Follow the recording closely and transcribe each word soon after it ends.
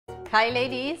Hi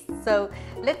ladies, so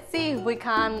let's see if we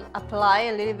can apply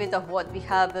a little bit of what we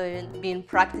have been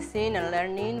practicing and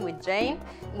learning with Jane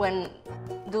when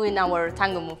doing our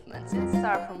tango movements. Let's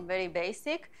start from very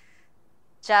basic,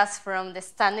 just from the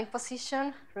standing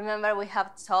position. Remember we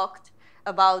have talked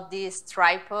about this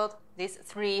tripod, these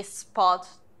three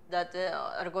spots that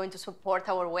are going to support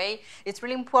our weight. It's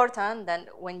really important that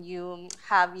when you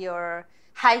have your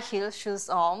high heel shoes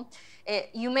on,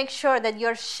 you make sure that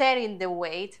you're sharing the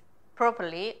weight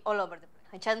properly all over the place.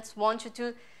 I just want you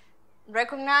to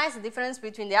recognize the difference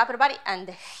between the upper body and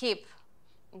the hip.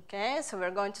 Okay, so we're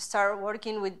going to start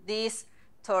working with these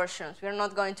torsions. We're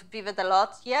not going to pivot a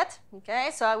lot yet.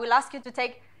 Okay, so I will ask you to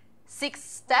take 6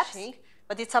 steps,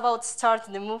 but it's about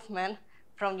starting the movement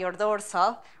from your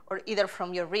dorsal or either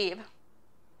from your rib.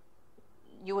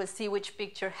 You will see which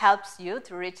picture helps you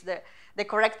to reach the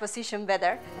correct position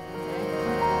better.